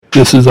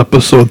This is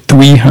episode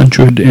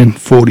 343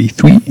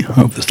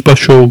 of the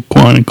Special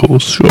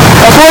Chronicles show.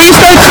 Before you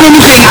start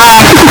squeezing, I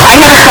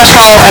have a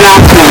special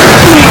announcement to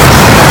make.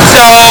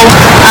 So,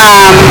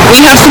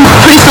 we have some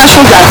pretty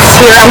special guests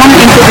here. I want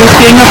to introduce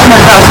Daniel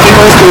Smartowski,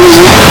 who is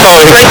doing it.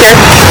 Right there.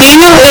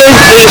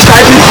 Daniel is a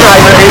sergeant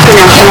driver,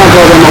 international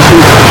global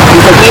missions.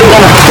 He's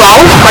one of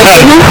 12, right,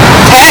 Daniel?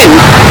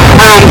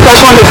 10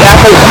 Special Olympics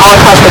athletes all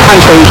across the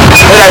country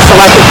that are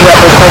selected to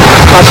represent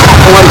Special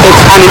Olympics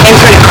on an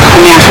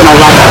international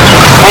level.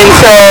 And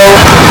so,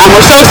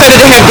 we're so excited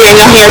to have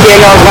Daniel here.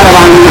 Daniel is one of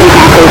our amazing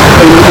athletes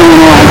in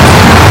Illinois.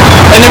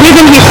 And the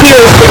reason he's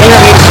here is to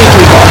interview two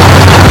people.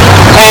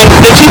 And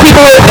the two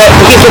people that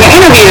he's going to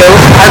interview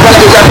are going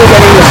to be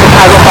representing the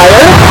Chicago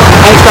Fire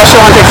and Special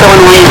Olympics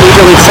Illinois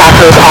Major League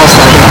Soccer's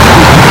All-Star Game.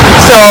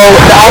 So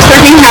the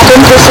All-Star Game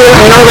happens this year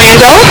in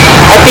Orlando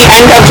at the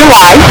end of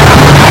July.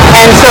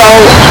 And so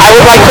I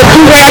would like to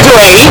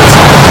congratulate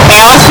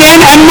Allison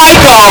and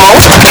Michael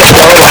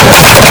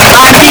on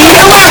being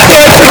elected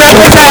to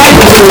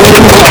represent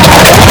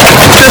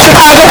the Chicago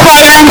Fire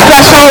and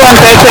Special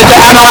Olympics at the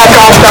MLS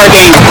All-Star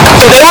Game.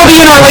 So they will be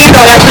in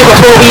Orlando actually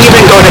before we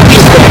even go to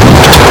Houston.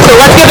 So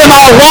let's give them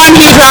all one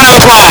huge round of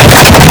applause.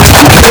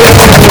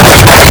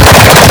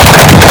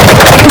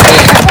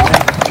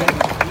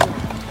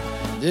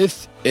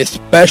 This is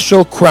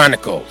Special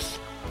Chronicles,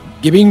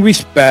 giving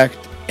respect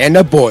and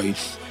a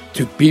voice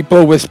to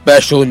people with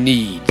special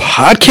needs.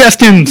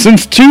 Podcasting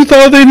since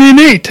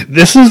 2008.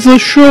 This is the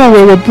show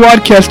where we're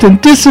broadcasting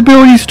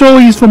disability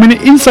stories from an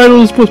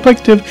insider's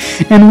perspective,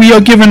 and we are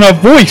giving a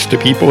voice to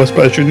people with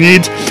special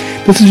needs.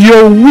 This is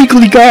your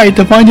weekly guide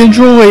to find and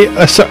enjoy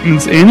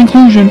acceptance and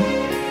inclusion.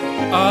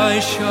 I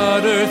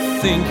shudder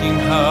thinking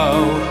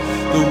how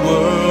the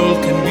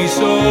world can be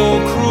so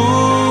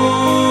cruel.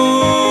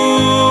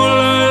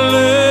 I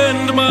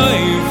lend my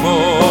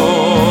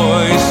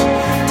voice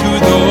to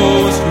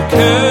those who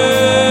can't.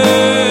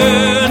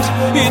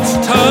 It's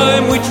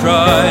time we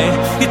try,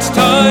 it's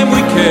time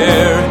we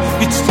care,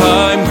 it's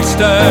time we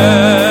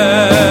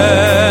stand.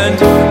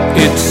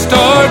 It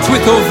starts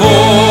with a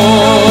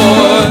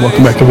voice.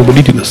 Welcome back,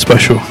 everybody, to the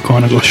Special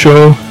Chronicles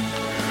show.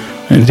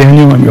 I'm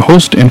Daniel. I'm your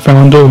host and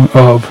founder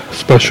of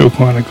Special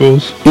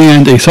Chronicles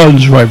and a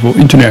Sergeant's Rival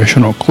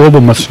International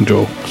Global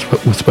Messenger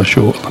with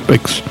Special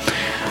Olympics.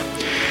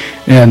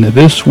 And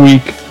this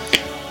week,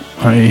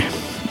 I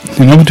had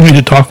an opportunity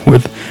to talk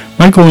with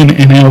Michael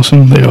and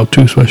Allison. They are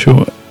two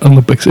Special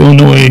Olympics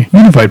Illinois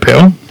unified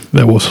pair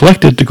that were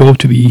selected to go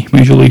to the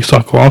Major League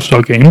Soccer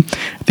All-Star Game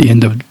at the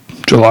end of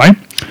July.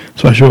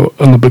 Special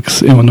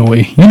Olympics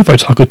Illinois Unified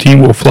Soccer Team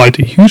will fly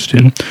to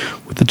Houston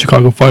with the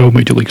Chicago Fire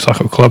Major League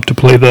Soccer Club to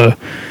play the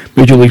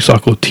Major League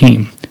Soccer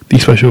team. The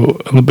Special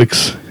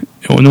Olympics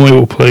Illinois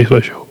will play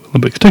Special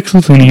Olympics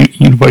Texas in a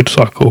Unified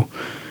Soccer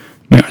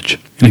match.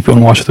 And if you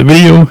want to watch the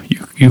video,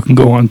 you can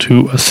go on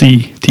to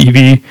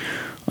CTV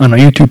on our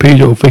YouTube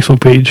page or Facebook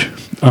page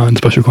on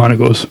Special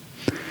Chronicles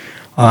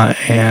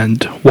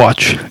and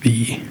watch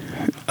the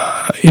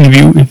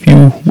interview if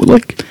you would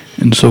like.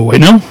 And so right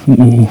now,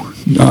 we'll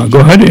go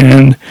ahead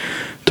and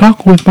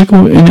talk with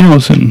Michael and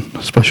Allison,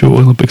 Special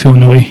Olympics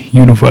Illinois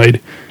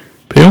Unified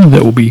pair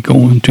that will be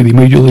going to the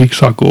Major League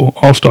Soccer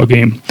All-Star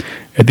Game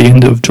at the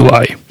end of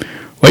July.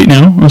 Right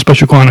now on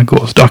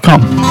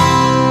SpecialChronicles.com.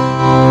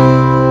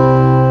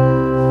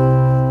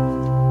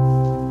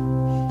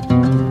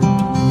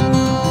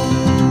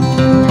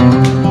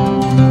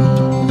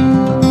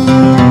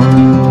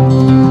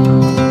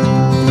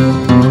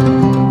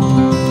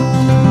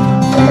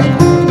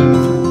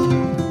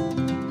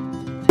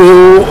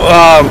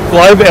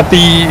 Live at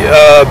the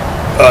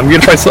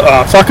Unified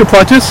Soccer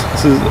Practice.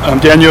 This is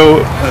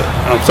Daniel,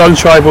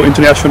 Sergeant's Rival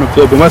International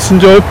Global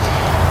Messenger,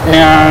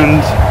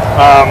 and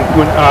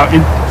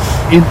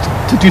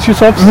introduce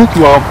yourselves.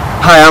 Mm-hmm. Well,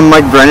 hi, I'm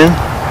Mike Brennan.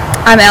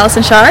 I'm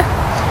Allison Shaw.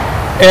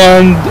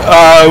 And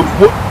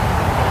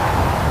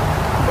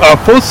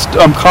first,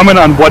 comment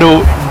on what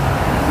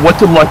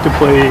it's like to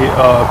play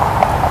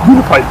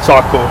unified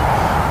soccer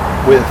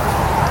with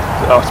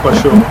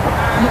Special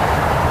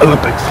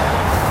Olympics.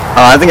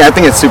 I think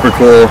it's super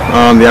cool.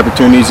 The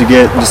opportunities you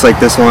get, just like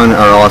this one,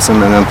 are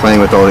awesome, and then playing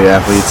with all the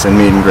athletes and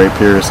meeting great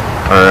peers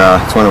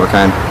it's one of a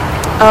kind.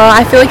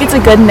 I feel like it's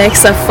a good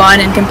mix of fun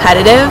and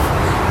competitive,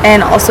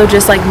 and also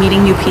just like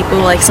meeting new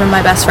people. Like some of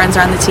my best friends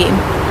are on the team.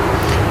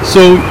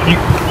 So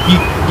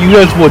you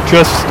guys were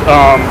just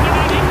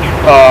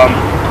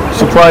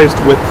surprised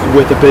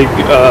with a big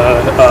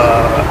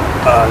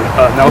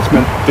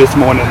announcement this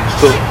morning.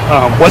 So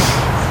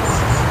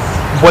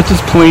what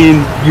does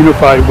playing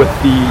unified with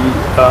the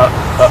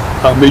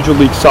Major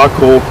League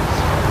Soccer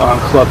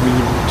club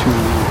mean to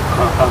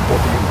both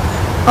of you?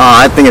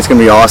 I think it's going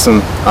to be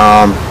awesome.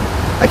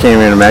 I can't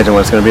even imagine what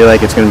it's going to be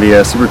like. It's going to be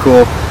super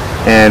cool,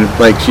 and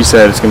like she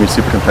said, it's going to be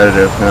super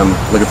competitive, and I'm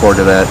looking forward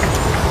to that.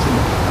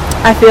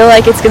 I feel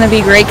like it's going to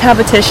be great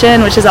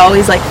competition, which is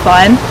always like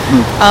fun,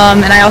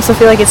 and I also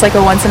feel like it's like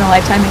a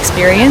once-in-a-lifetime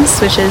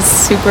experience, which is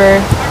super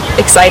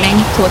exciting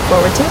to look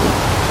forward to.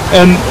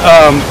 And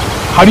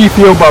How do you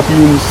feel about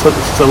being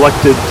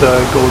selected to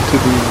go to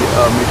the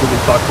Major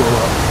League Soccer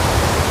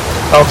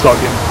All-Star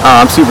game?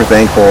 I'm super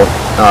thankful.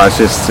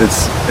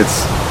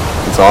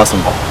 It's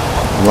awesome.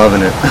 I'm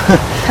loving it.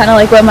 Kind of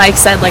like what Mike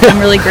said, like I'm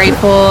really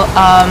grateful.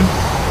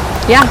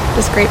 Yeah,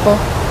 just grateful.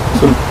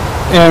 So,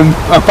 and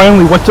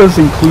finally, what does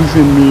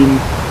inclusion mean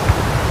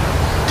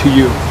to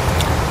you?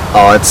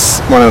 Oh, it's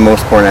one of the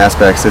most important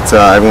aspects. It's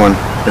everyone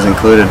is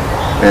included,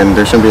 and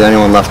there shouldn't be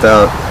anyone left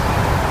out.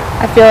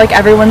 I feel like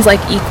everyone's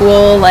like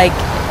equal. Like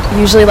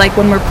usually, like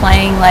when we're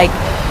playing, like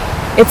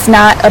it's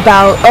not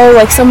about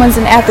like someone's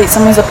an athlete,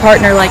 someone's a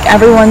partner. Like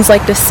everyone's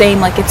like the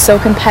same. Like it's so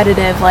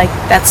competitive. Like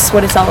that's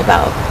what it's all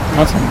about.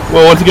 Awesome.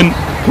 Well, once again,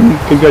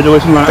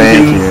 congratulations on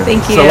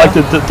being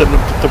selected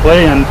to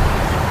play, and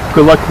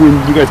good luck when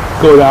you guys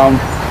go down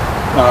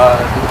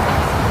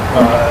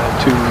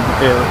to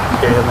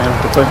Atlanta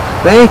to play.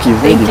 Thank you.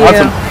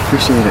 Awesome.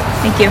 Appreciate it.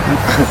 Thank you.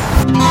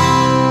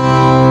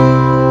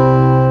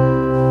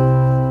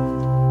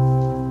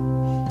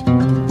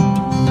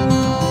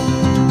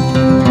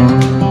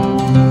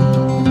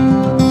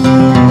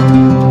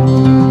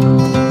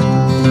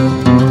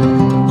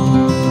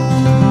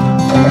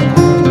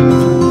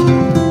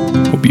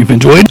 Hope you've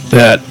enjoyed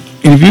that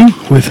interview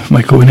with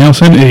Michael and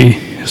Nelson, a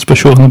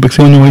Special Olympics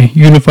Illinois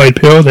unified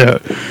pair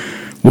that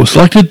was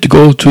selected to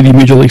go to the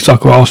Major League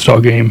Soccer All-Star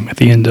game at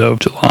the end of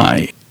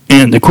July.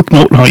 And a quick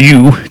note on how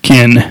you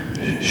can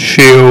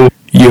share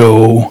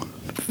your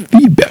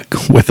feedback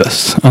with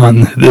us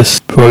on this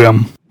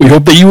program. We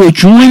hope that you will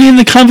join in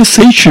the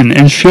conversation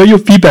and share your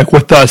feedback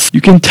with us. You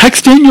can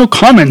text in your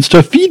comments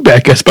to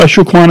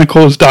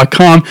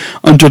feedback@specialchronicles.com.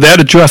 Under that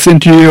address,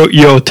 into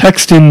your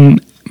text-in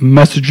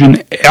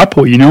messaging app,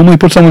 or you normally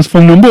put someone's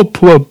phone number,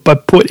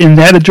 but put in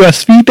that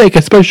address,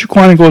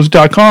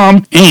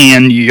 feedback@specialchronicles.com,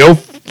 and your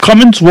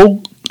comments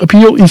will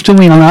appear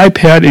instantly on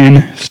iPad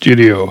in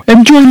studio.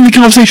 And join the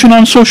conversation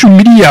on social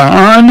media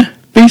on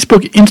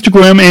Facebook,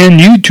 Instagram, and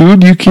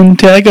YouTube. You can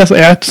tag us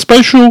at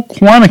Special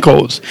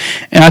Chronicles,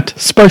 on the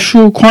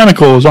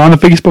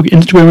Facebook,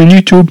 Instagram, and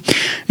YouTube.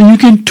 And you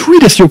can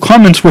tweet us your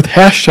comments with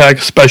hashtag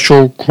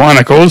Special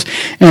Chronicles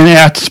and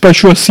at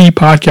Special C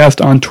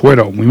Podcast on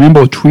Twitter.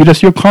 Remember, tweet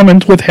us your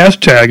comments with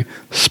hashtag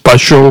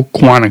Special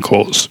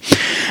Chronicles.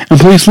 And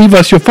please leave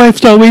us your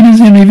 5-star ratings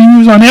and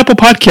reviews on Apple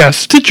Podcasts,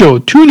 Stitcher,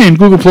 TuneIn,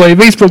 Google Play,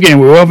 Facebook, and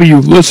wherever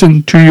you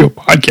listen to your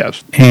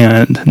podcast.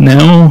 And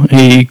now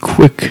a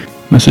quick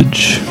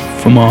message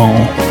from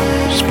our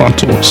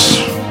sponsors.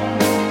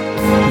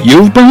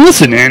 You've been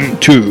listening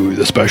to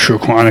the Special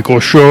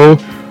Chronicles Show.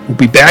 We'll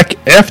be back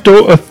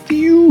after a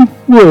few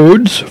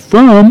words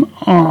from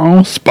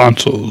our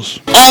sponsors.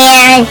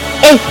 And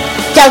it's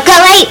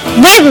Chocolate.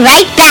 We're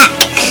right back.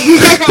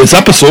 This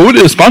episode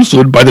is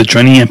sponsored by the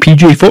Jenny and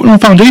PJ Fortnell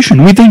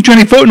Foundation. We thank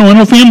Jenny Fortnell and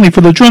her family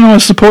for the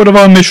generous support of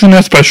our mission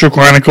at Special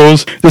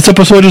Chronicles. This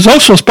episode is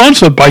also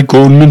sponsored by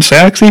Goldman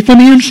Sachs, a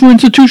financial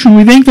institution.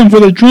 We thank them for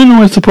the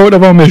generous support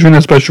of our mission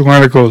at Special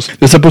Chronicles.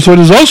 This episode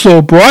is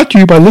also brought to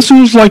you by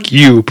listeners like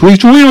you. Please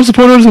join our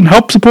supporters and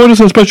help support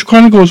us at Special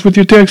Chronicles with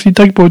your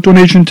tax-deductible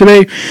donation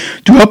today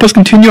to help us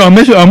continue our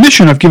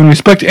mission of giving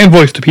respect and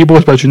voice to people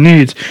with special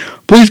needs.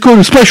 Please go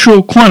to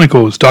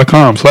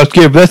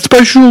specialchronicles.com/give. That's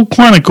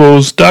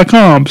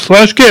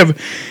specialchronicles.com/give.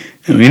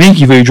 And we thank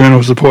you for your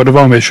generous support of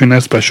our mission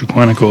at Special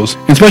Chronicles.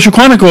 And Special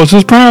Chronicles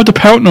is proud to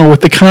partner with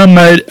the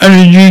ComEd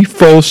Energy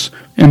Force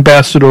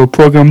Ambassador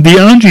Program. The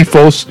Energy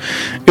Force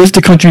is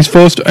the country's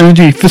first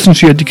energy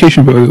efficiency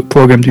education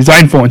program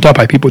designed for and taught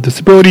by people with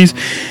disabilities.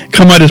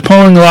 ComEd is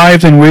powering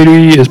lives and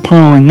radio is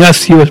powering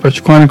us here at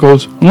Special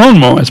Chronicles. Learn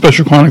more at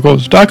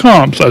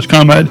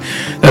specialchronicles.com/ComEd.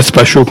 That's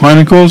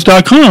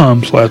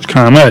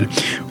specialchronicles.com/ComEd.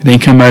 We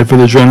thank ComEd for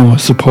the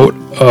generous support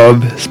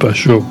of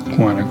Special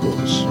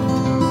Chronicles.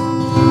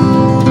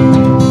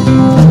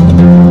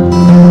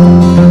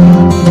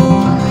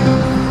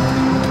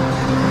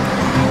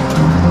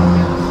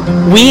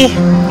 We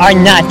are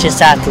not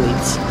just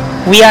athletes.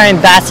 We are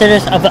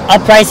ambassadors of the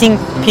uprising,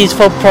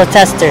 peaceful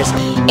protesters.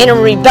 In a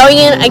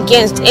rebellion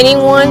against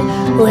anyone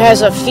who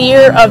has a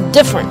fear of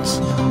difference.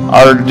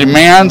 Our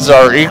demands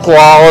are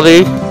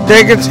equality,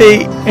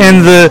 dignity,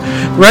 and the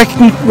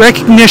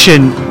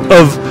recognition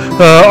of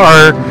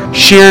our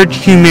shared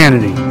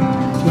humanity.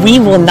 We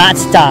will not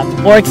stop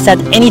or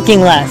accept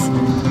anything less.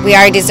 We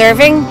are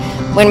deserving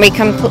when we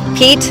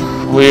compete.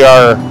 We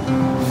are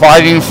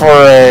fighting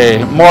for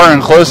a more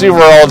inclusive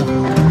world.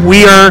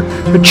 We are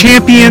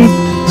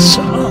champions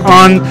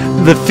on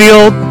the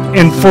field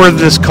and for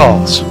this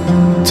cause.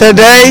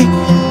 Today,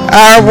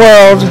 our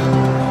world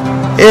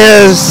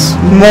is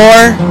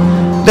more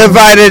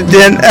divided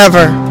than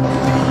ever.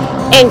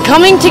 And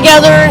coming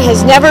together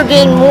has never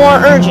been more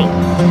urgent.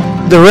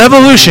 The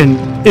revolution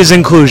is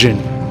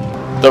inclusion.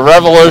 The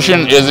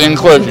revolution is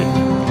inclusion.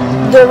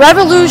 The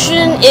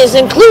revolution is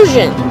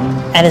inclusion.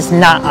 And it's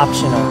not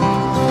optional.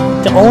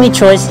 The only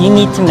choice you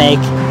need to make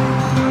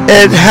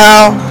is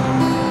how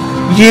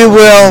you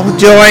will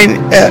join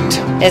it.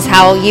 Is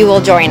how you will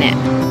join it.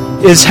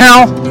 Is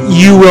how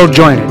you will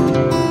join it.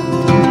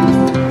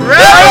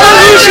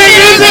 Revolution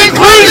is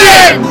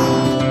inclusion!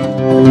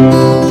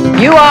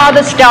 You are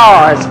the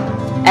stars,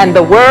 and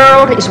the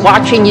world is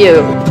watching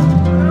you.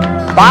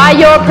 By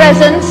your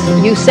presence,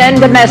 you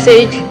send a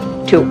message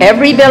to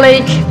every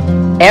village,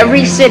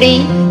 every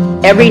city,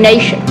 every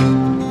nation.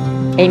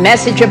 A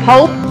message of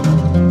hope,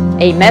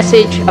 a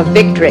message of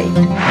victory.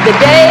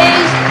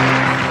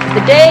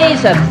 The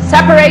days of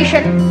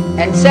separation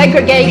and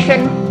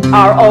segregation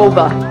are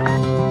over.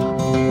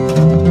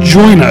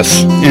 Join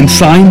us and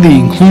sign the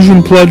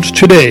Inclusion Pledge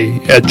today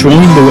at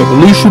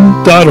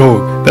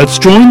jointherevolution.org. That's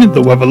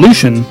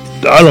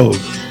jointherevolution.org.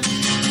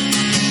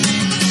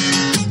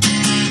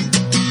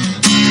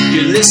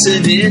 You're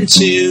listening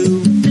to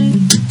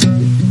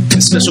the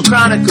Special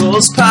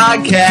Chronicles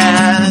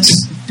podcast.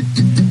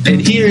 And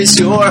here is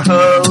your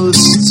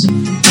host.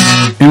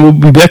 And we'll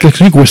be back next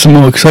week with some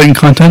more exciting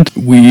content.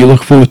 We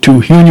look forward to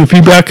hearing your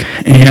feedback.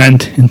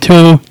 And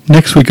until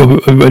next week,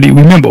 everybody,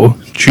 remember,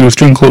 choose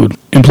to include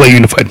and play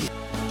unified.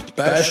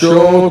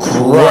 Special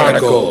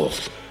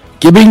Chronicles,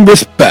 giving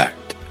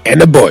respect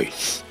and a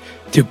voice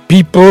to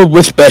people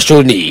with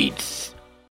special needs.